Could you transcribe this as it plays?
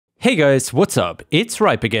Hey guys, what's up? It's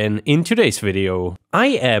Ripe again. In today's video, I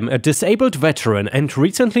am a disabled veteran and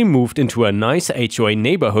recently moved into a nice HOA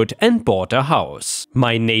neighborhood and bought a house.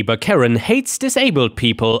 My neighbor Karen hates disabled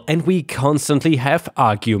people and we constantly have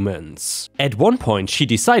arguments. At one point she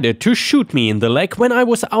decided to shoot me in the leg when I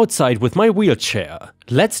was outside with my wheelchair.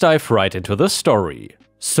 Let's dive right into the story.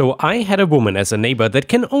 So I had a woman as a neighbor that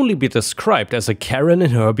can only be described as a Karen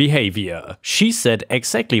in her behavior. She said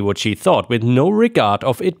exactly what she thought with no regard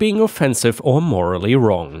of it being offensive or morally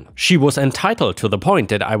wrong. She was entitled to the point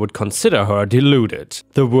that I would consider her deluded.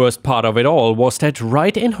 The worst part of it all was that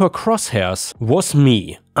right in her crosshairs was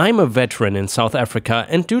me. I'm a veteran in South Africa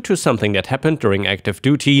and due to something that happened during active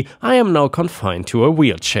duty, I am now confined to a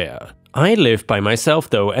wheelchair. I live by myself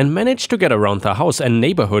though and manage to get around the house and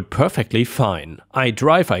neighborhood perfectly fine. I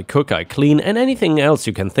drive, I cook, I clean and anything else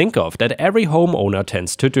you can think of that every homeowner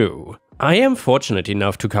tends to do. I am fortunate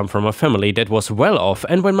enough to come from a family that was well off,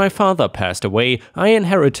 and when my father passed away, I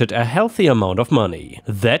inherited a healthy amount of money.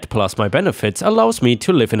 That plus my benefits allows me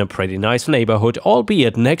to live in a pretty nice neighborhood,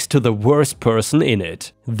 albeit next to the worst person in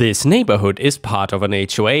it. This neighborhood is part of an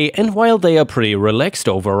HOA, and while they are pretty relaxed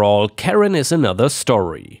overall, Karen is another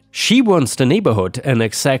story. She wants the neighborhood an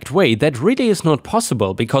exact way that really is not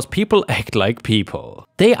possible because people act like people.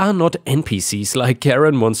 They are not NPCs like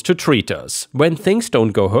Karen wants to treat us. When things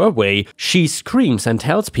don't go her way, she screams and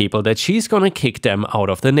tells people that she's gonna kick them out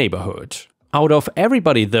of the neighborhood. Out of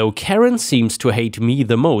everybody though, Karen seems to hate me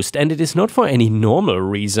the most, and it is not for any normal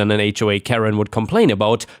reason an HOA Karen would complain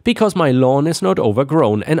about, because my lawn is not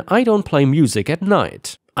overgrown and I don't play music at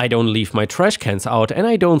night. I don't leave my trash cans out and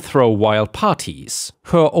I don't throw wild parties.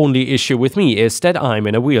 Her only issue with me is that I'm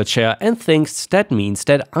in a wheelchair and thinks that means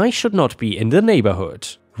that I should not be in the neighborhood.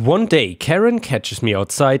 One day Karen catches me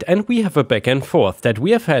outside and we have a back and forth that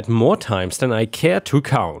we have had more times than I care to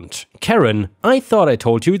count. Karen, I thought I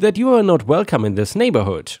told you that you are not welcome in this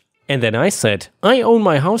neighborhood. And then I said, I own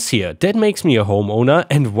my house here, that makes me a homeowner,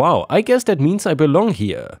 and wow, I guess that means I belong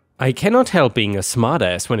here. I cannot help being a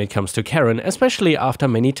smartass when it comes to Karen, especially after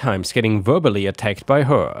many times getting verbally attacked by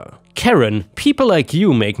her. Karen, people like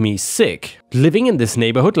you make me sick. Living in this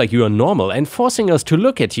neighborhood like you are normal and forcing us to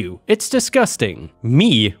look at you, it's disgusting.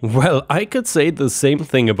 Me? Well, I could say the same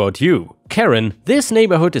thing about you. Karen, this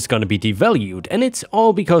neighborhood is gonna be devalued and it's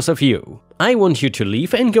all because of you. I want you to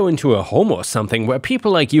leave and go into a home or something where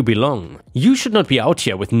people like you belong. You should not be out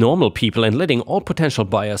here with normal people and letting all potential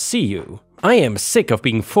buyers see you. I am sick of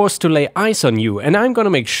being forced to lay eyes on you and I'm gonna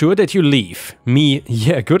make sure that you leave. Me?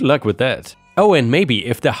 Yeah, good luck with that. Oh, and maybe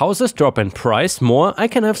if the houses drop in price more, I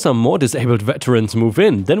can have some more disabled veterans move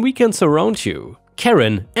in, then we can surround you.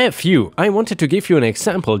 Karen, F you. I wanted to give you an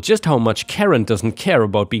example just how much Karen doesn't care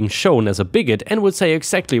about being shown as a bigot and would say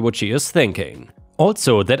exactly what she is thinking.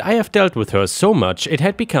 Also, that I have dealt with her so much it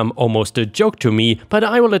had become almost a joke to me, but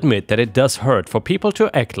I will admit that it does hurt for people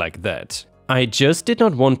to act like that. I just did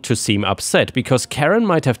not want to seem upset because Karen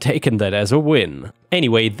might have taken that as a win.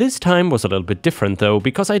 Anyway, this time was a little bit different though,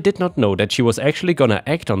 because I did not know that she was actually gonna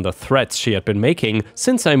act on the threats she had been making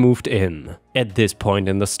since I moved in. At this point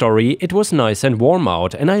in the story, it was nice and warm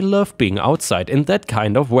out and I loved being outside in that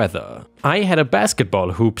kind of weather. I had a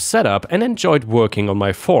basketball hoop set up and enjoyed working on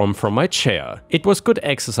my form from my chair. It was good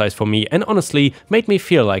exercise for me and honestly made me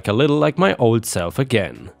feel like a little like my old self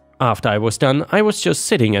again. After I was done, I was just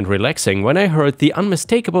sitting and relaxing when I heard the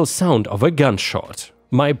unmistakable sound of a gunshot.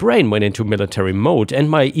 My brain went into military mode and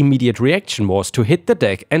my immediate reaction was to hit the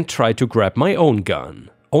deck and try to grab my own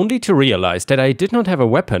gun. Only to realize that I did not have a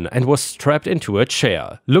weapon and was strapped into a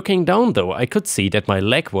chair. Looking down though, I could see that my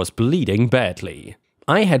leg was bleeding badly.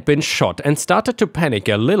 I had been shot and started to panic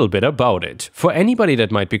a little bit about it. For anybody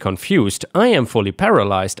that might be confused, I am fully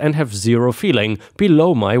paralyzed and have zero feeling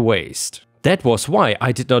below my waist. That was why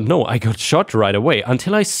I did not know I got shot right away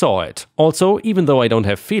until I saw it. Also, even though I don't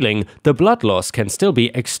have feeling, the blood loss can still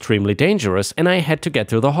be extremely dangerous and I had to get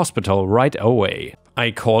to the hospital right away.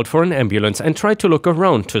 I called for an ambulance and tried to look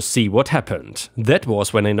around to see what happened. That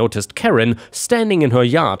was when I noticed Karen standing in her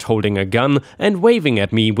yard holding a gun and waving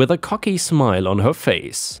at me with a cocky smile on her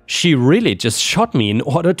face. She really just shot me in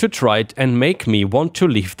order to try and make me want to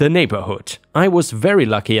leave the neighborhood. I was very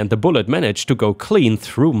lucky and the bullet managed to go clean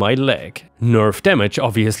through my leg. Nerve damage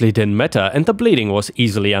obviously didn't matter and the bleeding was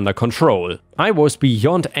easily under control. I was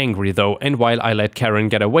beyond angry though, and while I let Karen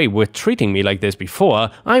get away with treating me like this before,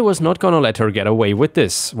 I was not gonna let her get away with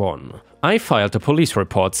this one. I filed a police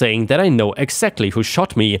report saying that I know exactly who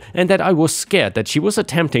shot me and that I was scared that she was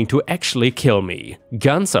attempting to actually kill me.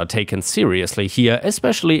 Guns are taken seriously here,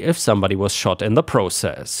 especially if somebody was shot in the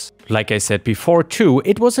process. Like I said before too,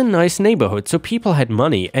 it was a nice neighborhood, so people had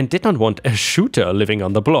money and did not want a shooter living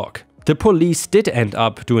on the block. The police did end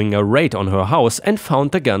up doing a raid on her house and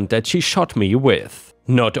found the gun that she shot me with.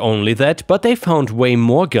 Not only that, but they found way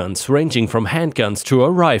more guns, ranging from handguns to a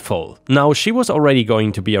rifle. Now, she was already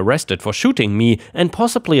going to be arrested for shooting me and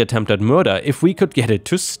possibly attempted murder if we could get it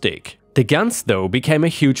to stick. The guns though became a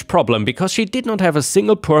huge problem because she did not have a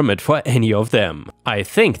single permit for any of them. I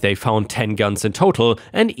think they found 10 guns in total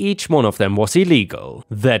and each one of them was illegal.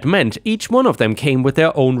 That meant each one of them came with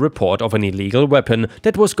their own report of an illegal weapon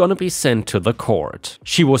that was gonna be sent to the court.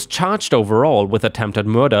 She was charged overall with attempted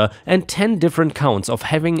murder and 10 different counts of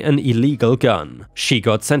having an illegal gun. She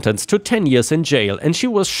got sentenced to 10 years in jail and she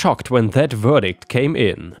was shocked when that verdict came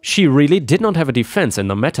in. She really did not have a defense in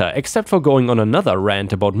the matter except for going on another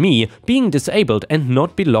rant about me being disabled and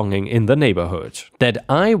not belonging in the neighborhood. That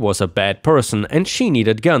I was a bad person and she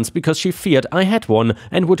needed guns because she feared I had one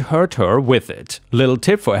and would hurt her with it. Little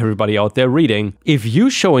tip for everybody out there reading: if you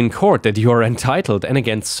show in court that you are entitled and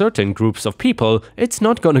against certain groups of people, it's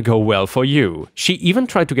not gonna go well for you. She even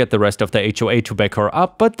tried to get the rest of the HOA to back her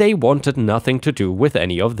up, but they wanted nothing to do with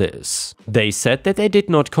any of this. They said that they did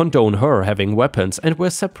not condone her having weapons and were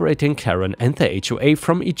separating Karen and the HOA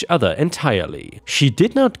from each other entirely. She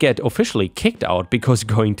did not get officially kicked out because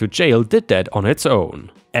going to jail did that on its own.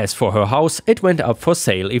 As for her house, it went up for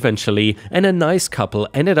sale eventually, and a nice couple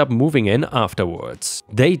ended up moving in afterwards.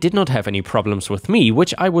 They did not have any problems with me,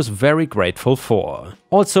 which I was very grateful for.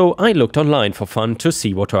 Also, I looked online for fun to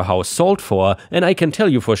see what her house sold for, and I can tell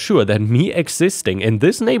you for sure that me existing in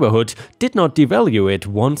this neighborhood did not devalue it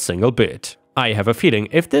one single bit. I have a feeling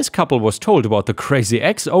if this couple was told about the crazy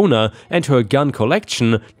ex-owner and her gun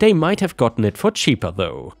collection, they might have gotten it for cheaper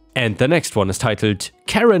though. And the next one is titled,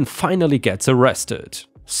 Karen Finally Gets Arrested.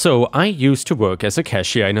 So I used to work as a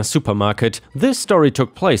cashier in a supermarket. This story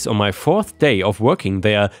took place on my 4th day of working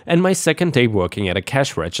there and my 2nd day working at a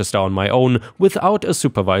cash register on my own without a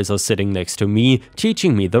supervisor sitting next to me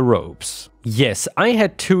teaching me the ropes. Yes, I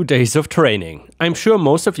had 2 days of training. I'm sure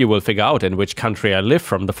most of you will figure out in which country I live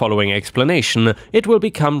from the following explanation. It will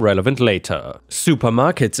become relevant later.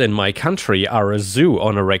 Supermarkets in my country are a zoo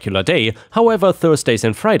on a regular day, however Thursdays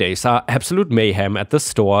and Fridays are absolute mayhem at the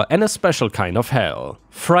store and a special kind of hell.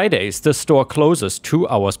 Fridays, the store closes 2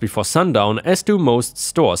 hours before sundown, as do most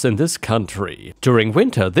stores in this country. During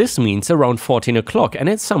winter, this means around 14 o'clock and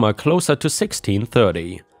in summer closer to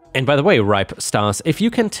 16:30. And by the way, Ripe Stars, if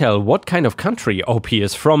you can tell what kind of country OP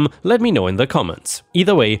is from, let me know in the comments.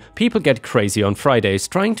 Either way, people get crazy on Fridays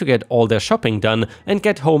trying to get all their shopping done and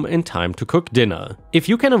get home in time to cook dinner. If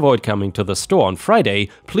you can avoid coming to the store on Friday,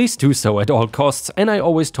 please do so at all costs, and I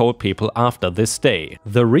always told people after this day.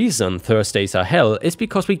 The reason Thursdays are hell is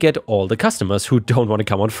because we get all the customers who don't want to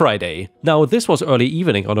come on Friday. Now, this was early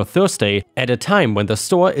evening on a Thursday, at a time when the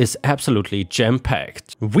store is absolutely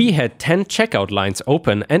jam-packed. We had 10 checkout lines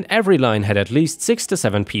open and every line had at least 6 to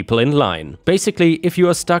 7 people in line. Basically, if you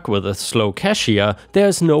are stuck with a slow cashier,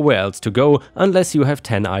 there's nowhere else to go unless you have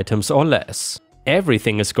 10 items or less.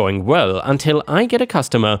 Everything is going well until I get a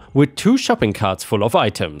customer with 2 shopping carts full of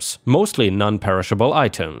items, mostly non-perishable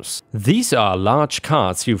items. These are large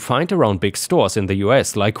carts you find around big stores in the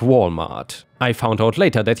US like Walmart. I found out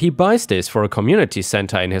later that he buys this for a community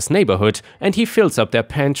center in his neighborhood and he fills up their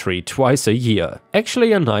pantry twice a year.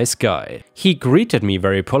 Actually a nice guy. He greeted me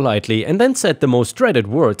very politely and then said the most dreaded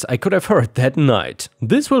words I could have heard that night.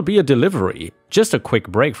 This will be a delivery. Just a quick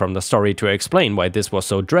break from the story to explain why this was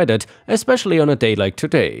so dreaded, especially on a day like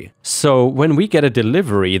today. So when we get a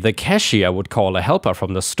delivery, the cashier would call a helper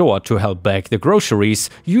from the store to help bag the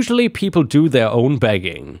groceries. Usually people do their own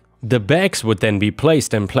bagging. The bags would then be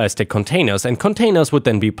placed in plastic containers and containers would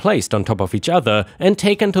then be placed on top of each other and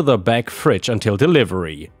taken to the back fridge until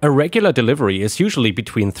delivery. A regular delivery is usually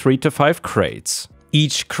between 3 to 5 crates.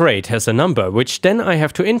 Each crate has a number, which then I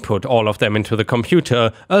have to input all of them into the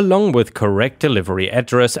computer, along with correct delivery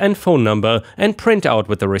address and phone number, and print out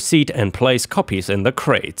with the receipt and place copies in the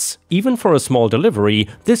crates. Even for a small delivery,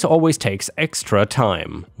 this always takes extra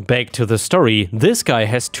time. Back to the story, this guy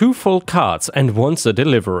has 2 full carts and wants a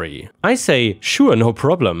delivery. I say, sure, no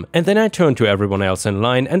problem, and then I turn to everyone else in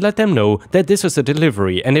line and let them know that this is a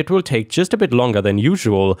delivery and it will take just a bit longer than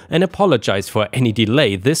usual, and apologize for any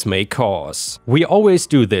delay this may cause. We always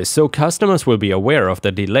do this so customers will be aware of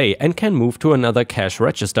the delay and can move to another cash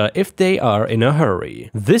register if they are in a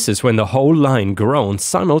hurry. This is when the whole line groaned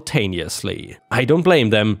simultaneously. I don't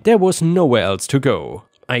blame them, there was nowhere else to go.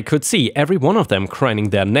 I could see every one of them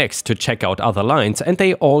craning their necks to check out other lines, and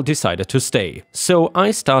they all decided to stay. So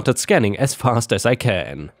I started scanning as fast as I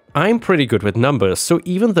can. I'm pretty good with numbers, so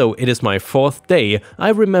even though it is my 4th day, I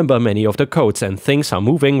remember many of the codes and things are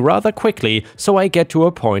moving rather quickly, so I get to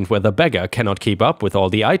a point where the bagger cannot keep up with all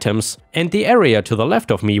the items, and the area to the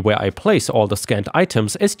left of me where I place all the scanned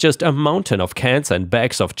items is just a mountain of cans and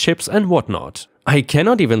bags of chips and whatnot. I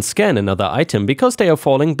cannot even scan another item because they are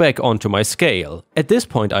falling back onto my scale. At this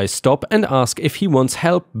point I stop and ask if he wants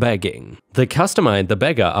help bagging. The customer and the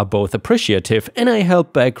bagger are both appreciative, and I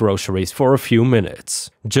help bag groceries for a few minutes.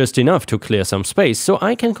 Just enough to clear some space so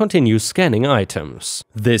I can continue scanning items.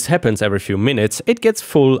 This happens every few minutes, it gets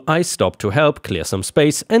full, I stop to help clear some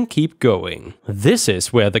space and keep going. This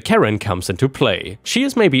is where the Karen comes into play. She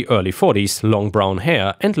is maybe early 40s, long brown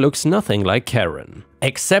hair, and looks nothing like Karen.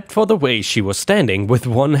 Except for the way she was standing with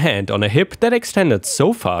one hand on a hip that extended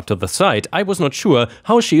so far to the side, I was not sure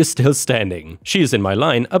how she is still standing. She is in my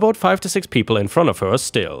line, about 5 to 6 people in front of her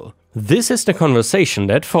still. This is the conversation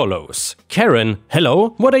that follows. Karen,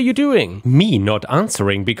 hello, what are you doing? Me not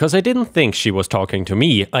answering because I didn't think she was talking to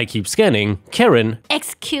me. I keep scanning. Karen,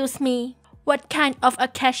 excuse me. What kind of a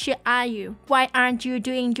cashier are you? Why aren't you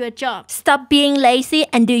doing your job? Stop being lazy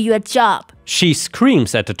and do your job. She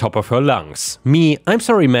screams at the top of her lungs. Me, I'm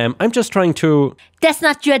sorry ma'am, I'm just trying to… That's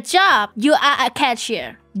not your job. You are a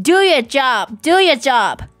cashier. Do your job. Do your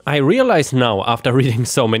job. I realize now, after reading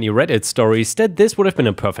so many Reddit stories, that this would have been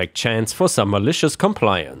a perfect chance for some malicious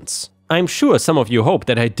compliance. I'm sure some of you hope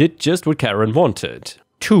that I did just what Karen wanted.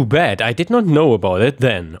 Too bad I did not know about it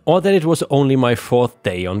then, or that it was only my 4th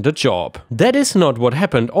day on the job. That is not what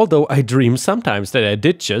happened, although I dream sometimes that I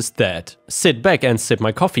did just that. Sit back and sip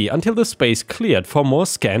my coffee until the space cleared for more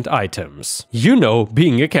scanned items. You know,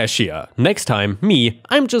 being a cashier. Next time, me,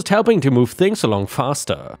 I'm just helping to move things along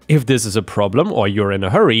faster. If this is a problem or you're in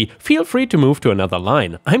a hurry, feel free to move to another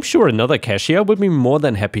line. I'm sure another cashier will be more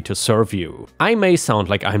than happy to serve you. I may sound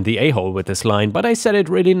like I'm the a-hole with this line, but I said it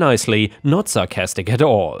really nicely, not sarcastic at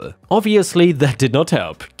all. Obviously, that did not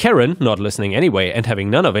help. Karen, not listening anyway and having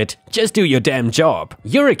none of it, just do your damn job.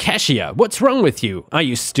 You're a cashier, what's wrong with you? Are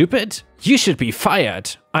you stupid? You should be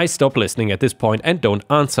fired. I stop listening at this point and don't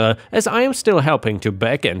answer, as I am still helping to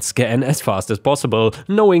bag and scan as fast as possible,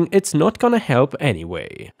 knowing it's not gonna help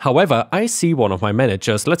anyway. However, I see one of my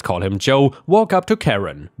managers, let's call him Joe, walk up to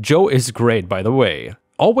Karen. Joe is great, by the way.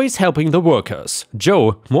 Always helping the workers.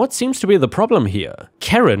 Joe, what seems to be the problem here?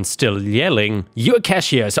 Karen still yelling, your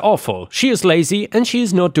cashier is awful, she is lazy and she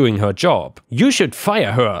is not doing her job. You should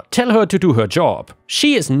fire her, tell her to do her job.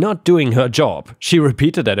 She is not doing her job. She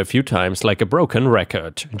repeated that a few times like a broken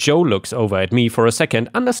record. Joe looks over at me for a second,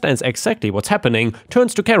 understands exactly what's happening,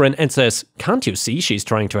 turns to Karen and says, can't you see she's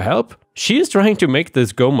trying to help? She is trying to make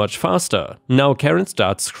this go much faster. Now Karen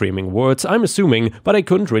starts screaming words, I'm assuming, but I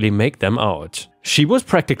couldn't really make them out. She was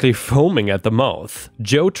practically foaming at the mouth.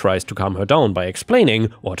 Joe tries to calm her down by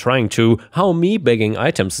explaining, or trying to, how me bagging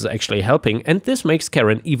items is actually helping, and this makes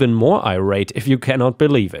Karen even more irate if you cannot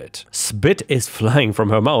believe it. Spit is flying from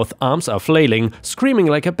her mouth, arms are flailing, screaming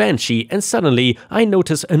like a banshee, and suddenly I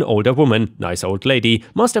notice an older woman, nice old lady,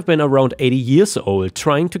 must have been around 80 years old,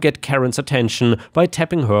 trying to get Karen's attention by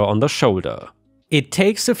tapping her on the shoulder. It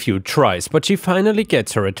takes a few tries, but she finally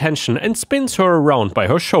gets her attention and spins her around by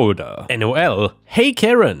her shoulder. NOL, hey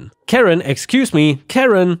Karen! Karen, excuse me,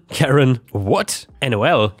 Karen, what?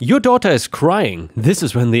 NOL, your daughter is crying. This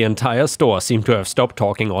is when the entire store seemed to have stopped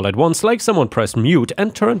talking all at once, like someone pressed mute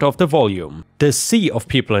and turned off the volume. The sea of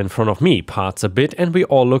people in front of me parts a bit and we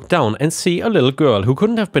all look down and see a little girl who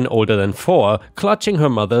couldn't have been older than 4, clutching her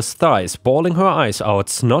mother's thighs, bawling her eyes out,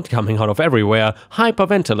 snot coming out of everywhere,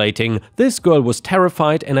 hyperventilating. This girl was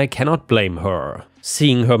terrified and I cannot blame her.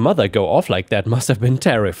 Seeing her mother go off like that must have been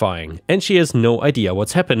terrifying, and she has no idea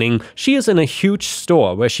what's happening. She is in a huge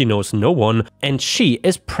store where she knows no one, and she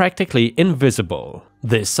is practically invisible.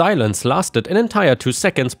 This silence lasted an entire 2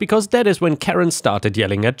 seconds because that is when Karen started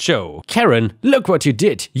yelling at Joe. Karen, look what you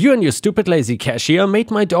did! You and your stupid lazy cashier made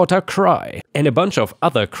my daughter cry! And a bunch of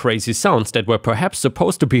other crazy sounds that were perhaps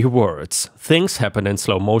supposed to be words. Things happened in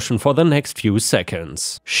slow motion for the next few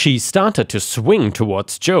seconds. She started to swing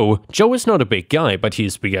towards Joe. Joe is not a big guy, but he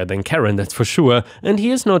is bigger than Karen, that's for sure, and he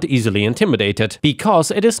is not easily intimidated, because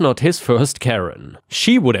it is not his first Karen.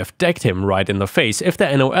 She would have decked him right in the face if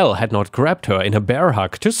the NOL had not grabbed her in a bear bear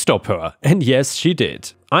hug to stop her, and yes, she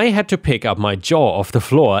did. I had to pick up my jaw off the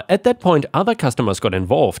floor. At that point, other customers got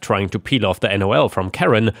involved trying to peel off the NOL from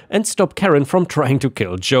Karen and stop Karen from trying to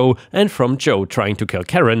kill Joe and from Joe trying to kill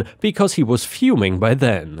Karen because he was fuming by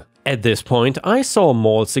then. At this point, I saw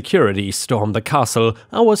mall security storm the castle.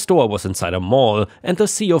 Our store was inside a mall, and the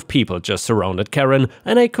sea of people just surrounded Karen,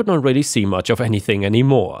 and I could not really see much of anything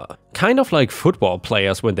anymore. Kind of like football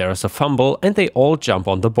players when there is a fumble and they all jump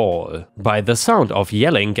on the ball. By the sound of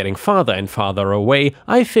yelling getting farther and farther away,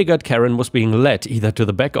 I figured Karen was being led either to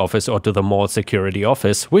the back office or to the mall security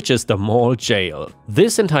office, which is the mall jail.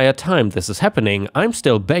 This entire time this is happening, I'm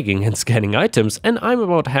still begging and scanning items, and I'm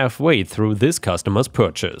about halfway through this customer's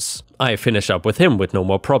purchase. I finished up with him with no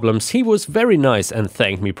more problems. He was very nice and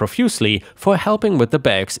thanked me profusely for helping with the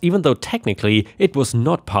bags, even though technically it was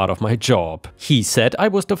not part of my job. He said I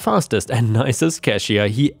was the fastest and nicest cashier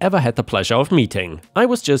he ever had the pleasure of meeting. I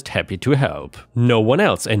was just happy to help. No one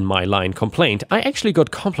else in my line complained. I actually got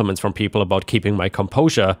compliments from people about keeping my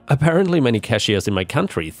composure. Apparently many cashiers in my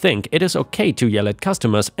country think it is okay to yell at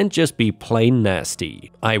customers and just be plain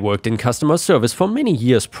nasty. I worked in customer service for many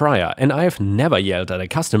years prior, and I have never yelled at a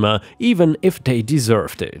customer, even if they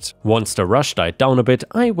deserved it. Once the rush died down a bit,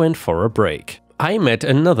 I went for a break. I met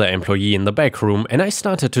another employee in the back room and I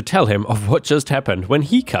started to tell him of what just happened when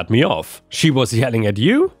he cut me off. She was yelling at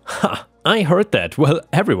you? Ha! I heard that. Well,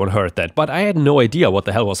 everyone heard that, but I had no idea what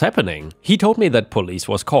the hell was happening. He told me that police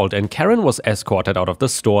was called and Karen was escorted out of the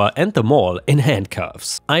store and the mall in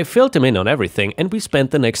handcuffs. I filled him in on everything and we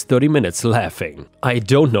spent the next 30 minutes laughing. I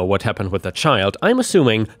don't know what happened with the child. I'm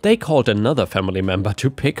assuming they called another family member to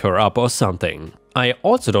pick her up or something. I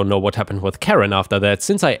also don't know what happened with Karen after that,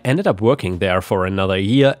 since I ended up working there for another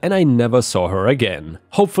year and I never saw her again.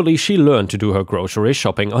 Hopefully she learned to do her grocery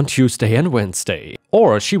shopping on Tuesday and Wednesday.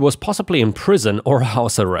 Or she was possibly in prison or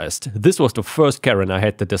house arrest. This was the first Karen I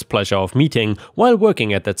had the displeasure of meeting while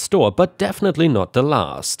working at that store, but definitely not the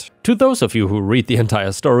last. To those of you who read the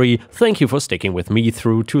entire story, thank you for sticking with me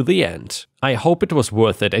through to the end. I hope it was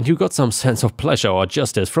worth it and you got some sense of pleasure or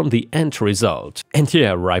justice from the end result. And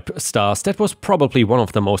yeah, Ripe Stars, that was probably one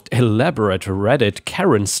of the most elaborate Reddit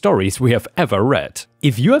Karen stories we have ever read.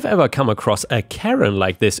 If you have ever come across a Karen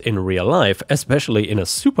like this in real life, especially in a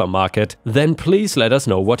supermarket, then please let us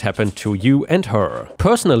know what happened to you and her.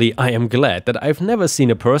 Personally, I am glad that I've never seen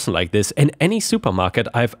a person like this in any supermarket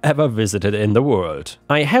I've ever visited in the world.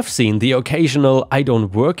 I have seen the occasional "I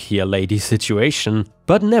don't work here" lady situation,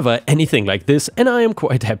 but never anything like this, and I am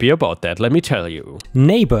quite happy about that, let me tell you.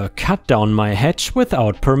 Neighbor cut down my hedge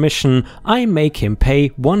without permission. I make him pay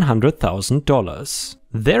 $100,000.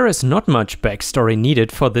 There is not much backstory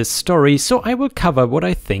needed for this story, so I will cover what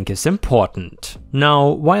I think is important. Now,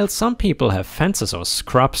 while some people have fences or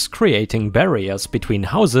scrubs creating barriers between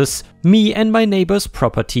houses, me and my neighbor's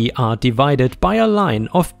property are divided by a line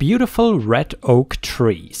of beautiful red oak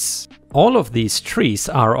trees. All of these trees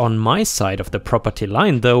are on my side of the property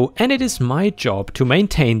line though, and it is my job to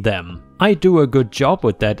maintain them. I do a good job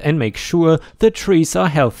with that and make sure the trees are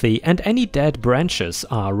healthy and any dead branches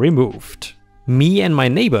are removed. Me and my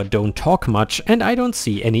neighbor don't talk much and I don't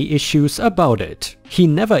see any issues about it. He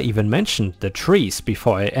never even mentioned the trees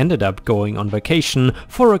before I ended up going on vacation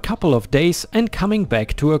for a couple of days and coming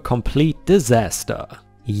back to a complete disaster.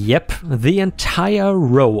 Yep, the entire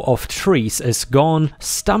row of trees is gone,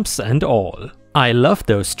 stumps and all. I loved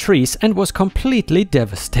those trees and was completely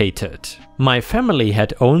devastated. My family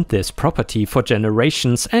had owned this property for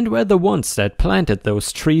generations and were the ones that planted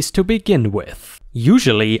those trees to begin with.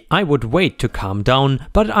 Usually I would wait to calm down,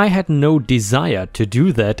 but I had no desire to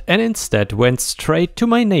do that and instead went straight to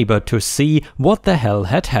my neighbor to see what the hell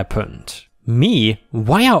had happened. Me?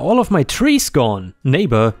 Why are all of my trees gone?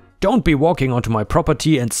 Neighbor, don't be walking onto my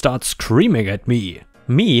property and start screaming at me.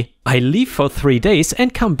 Me? I leave for 3 days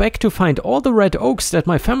and come back to find all the red oaks that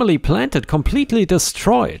my family planted completely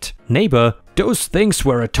destroyed. Neighbor, those things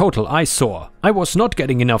were a total eyesore. I was not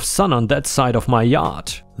getting enough sun on that side of my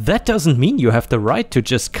yard. That doesn't mean you have the right to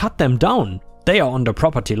just cut them down. They are on the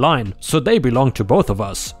property line, so they belong to both of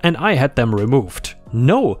us, and I had them removed.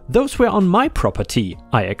 No, those were on my property,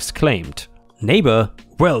 I exclaimed. Neighbor,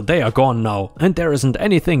 well, they are gone now, and there isn't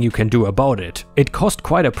anything you can do about it. It cost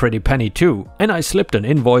quite a pretty penny too, and I slipped an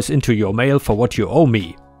invoice into your mail for what you owe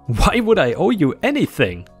me. Why would I owe you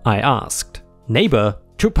anything? I asked. Neighbor,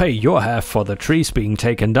 to pay your half for the trees being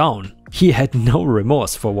taken down. He had no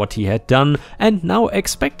remorse for what he had done and now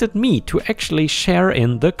expected me to actually share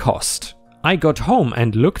in the cost. I got home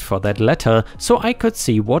and looked for that letter so I could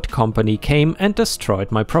see what company came and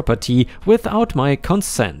destroyed my property without my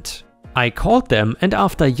consent. I called them and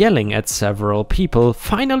after yelling at several people,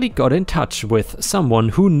 finally got in touch with someone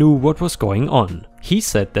who knew what was going on. He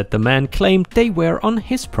said that the man claimed they were on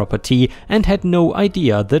his property and had no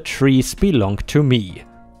idea the trees belonged to me.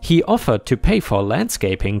 He offered to pay for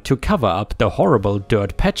landscaping to cover up the horrible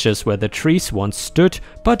dirt patches where the trees once stood,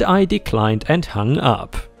 but I declined and hung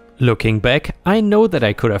up. Looking back, I know that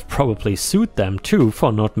I could have probably sued them too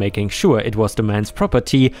for not making sure it was the man's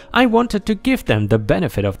property. I wanted to give them the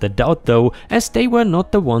benefit of the doubt though, as they were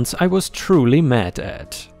not the ones I was truly mad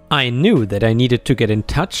at. I knew that I needed to get in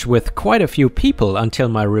touch with quite a few people until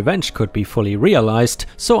my revenge could be fully realized,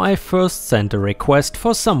 so I first sent a request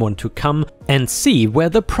for someone to come and see where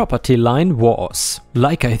the property line was.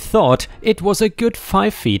 Like I thought, it was a good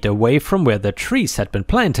 5 feet away from where the trees had been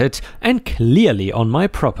planted and clearly on my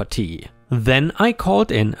property. Then I called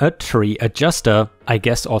in a tree adjuster, I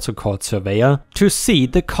guess also called surveyor, to see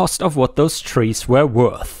the cost of what those trees were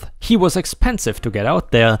worth. He was expensive to get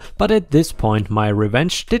out there, but at this point my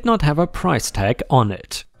revenge did not have a price tag on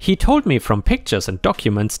it. He told me from pictures and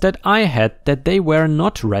documents that I had that they were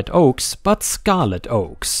not red oaks, but scarlet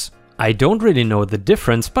oaks. I don't really know the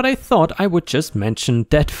difference, but I thought I would just mention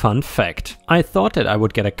that fun fact. I thought that I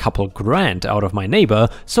would get a couple grand out of my neighbor,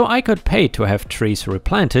 so I could pay to have trees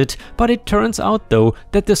replanted, but it turns out though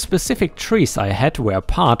that the specific trees I had were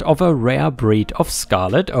part of a rare breed of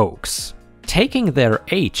scarlet oaks. Taking their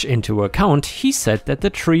age into account, he said that the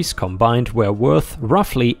trees combined were worth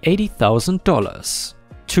roughly $80,000.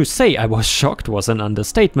 To say I was shocked was an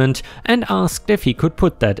understatement, and asked if he could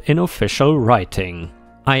put that in official writing.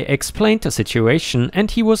 I explained the situation and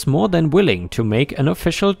he was more than willing to make an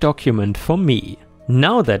official document for me.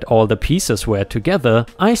 Now that all the pieces were together,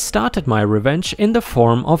 I started my revenge in the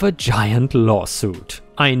form of a giant lawsuit.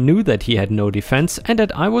 I knew that he had no defense and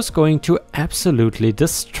that I was going to absolutely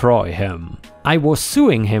destroy him. I was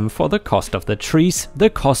suing him for the cost of the trees,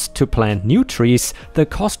 the cost to plant new trees, the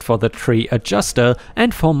cost for the tree adjuster,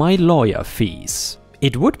 and for my lawyer fees.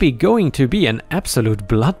 It would be going to be an absolute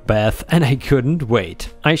bloodbath and I couldn't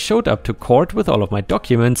wait. I showed up to court with all of my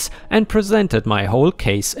documents and presented my whole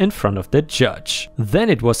case in front of the judge. Then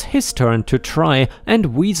it was his turn to try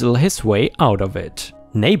and weasel his way out of it.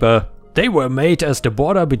 Neighbor, they were made as the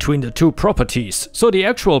border between the two properties, so the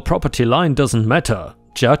actual property line doesn't matter.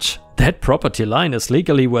 Judge, that property line is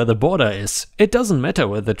legally where the border is. It doesn't matter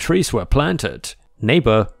where the trees were planted.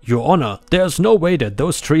 Neighbor, Your Honor, there's no way that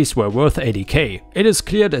those trees were worth 80k. It is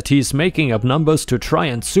clear that he's making up numbers to try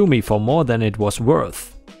and sue me for more than it was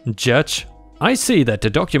worth. Judge, I see that the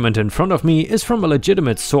document in front of me is from a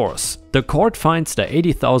legitimate source. The court finds the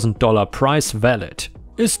 $80,000 price valid.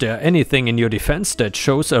 Is there anything in your defense that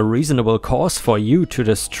shows a reasonable cause for you to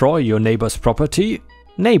destroy your neighbor's property?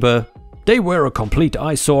 Neighbor, they were a complete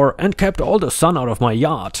eyesore and kept all the sun out of my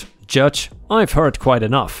yard. Judge, I've heard quite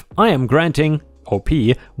enough. I am granting OP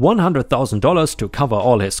 $100,000 to cover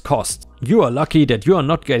all his costs. You are lucky that you are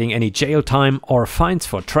not getting any jail time or fines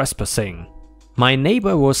for trespassing. My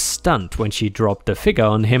neighbor was stunned when she dropped the figure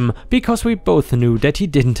on him because we both knew that he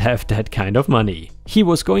didn't have that kind of money. He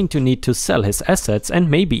was going to need to sell his assets and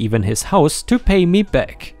maybe even his house to pay me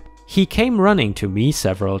back. He came running to me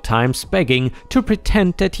several times begging to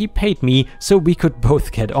pretend that he paid me so we could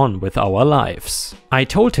both get on with our lives. I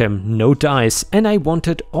told him no dice and I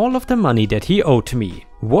wanted all of the money that he owed me.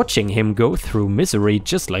 Watching him go through misery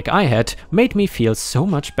just like I had made me feel so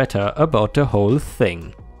much better about the whole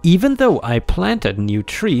thing. Even though I planted new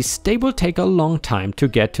trees, they will take a long time to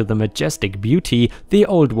get to the majestic beauty the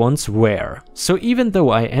old ones were. So even though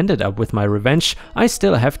I ended up with my revenge, I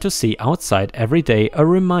still have to see outside every day a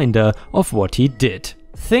reminder of what he did.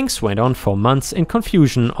 Things went on for months in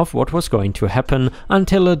confusion of what was going to happen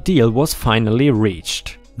until a deal was finally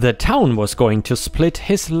reached. The town was going to split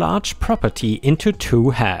his large property into 2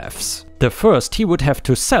 halves. The first he would have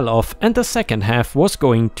to sell off and the second half was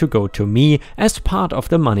going to go to me as part of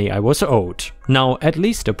the money I was owed. Now at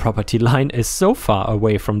least the property line is so far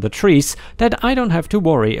away from the trees that I don't have to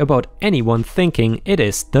worry about anyone thinking it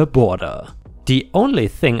is the border. The only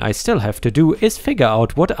thing I still have to do is figure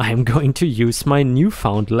out what I am going to use my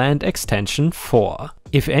newfound land extension for.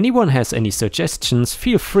 If anyone has any suggestions,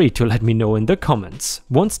 feel free to let me know in the comments.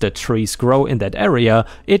 Once the trees grow in that area,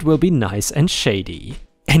 it will be nice and shady.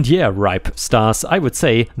 And yeah, Ripe Stars, I would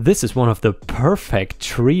say this is one of the perfect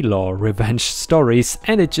tree law revenge stories,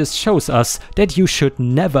 and it just shows us that you should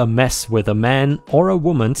never mess with a man or a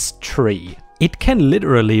woman's tree. It can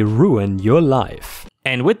literally ruin your life.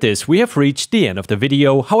 And with this, we have reached the end of the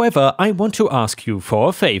video. However, I want to ask you for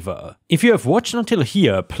a favor. If you have watched until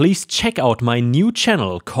here, please check out my new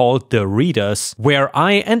channel called The Readers, where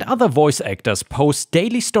I and other voice actors post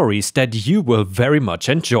daily stories that you will very much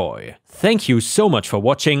enjoy. Thank you so much for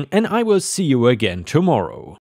watching, and I will see you again tomorrow.